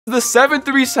The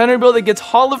 7'3" center build that gets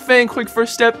Hall of Fame quick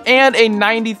first step and a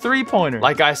 93 pointer.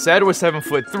 Like I said, we're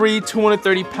 7'3",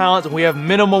 230 pounds, and we have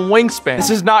minimum wingspan.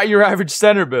 This is not your average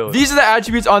center build. These are the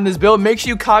attributes on this build. Make sure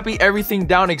you copy everything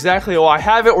down exactly how I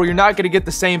have it, or you're not gonna get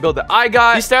the same build that I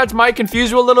got. These stats might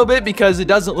confuse you a little bit because it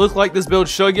doesn't look like this build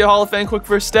should get Hall of Fame quick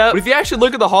first step. But if you actually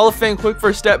look at the Hall of Fame quick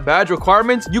first step badge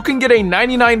requirements, you can get a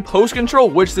 99 post control,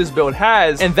 which this build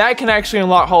has, and that can actually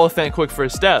unlock Hall of Fame quick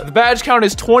first step. The badge count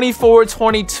is 24,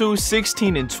 22,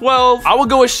 16, and 12. I will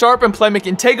go with Sharp and Playmaker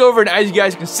and take over, and as you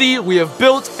guys can see, we have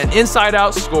built an inside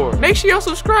out score. Make sure y'all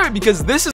subscribe because this is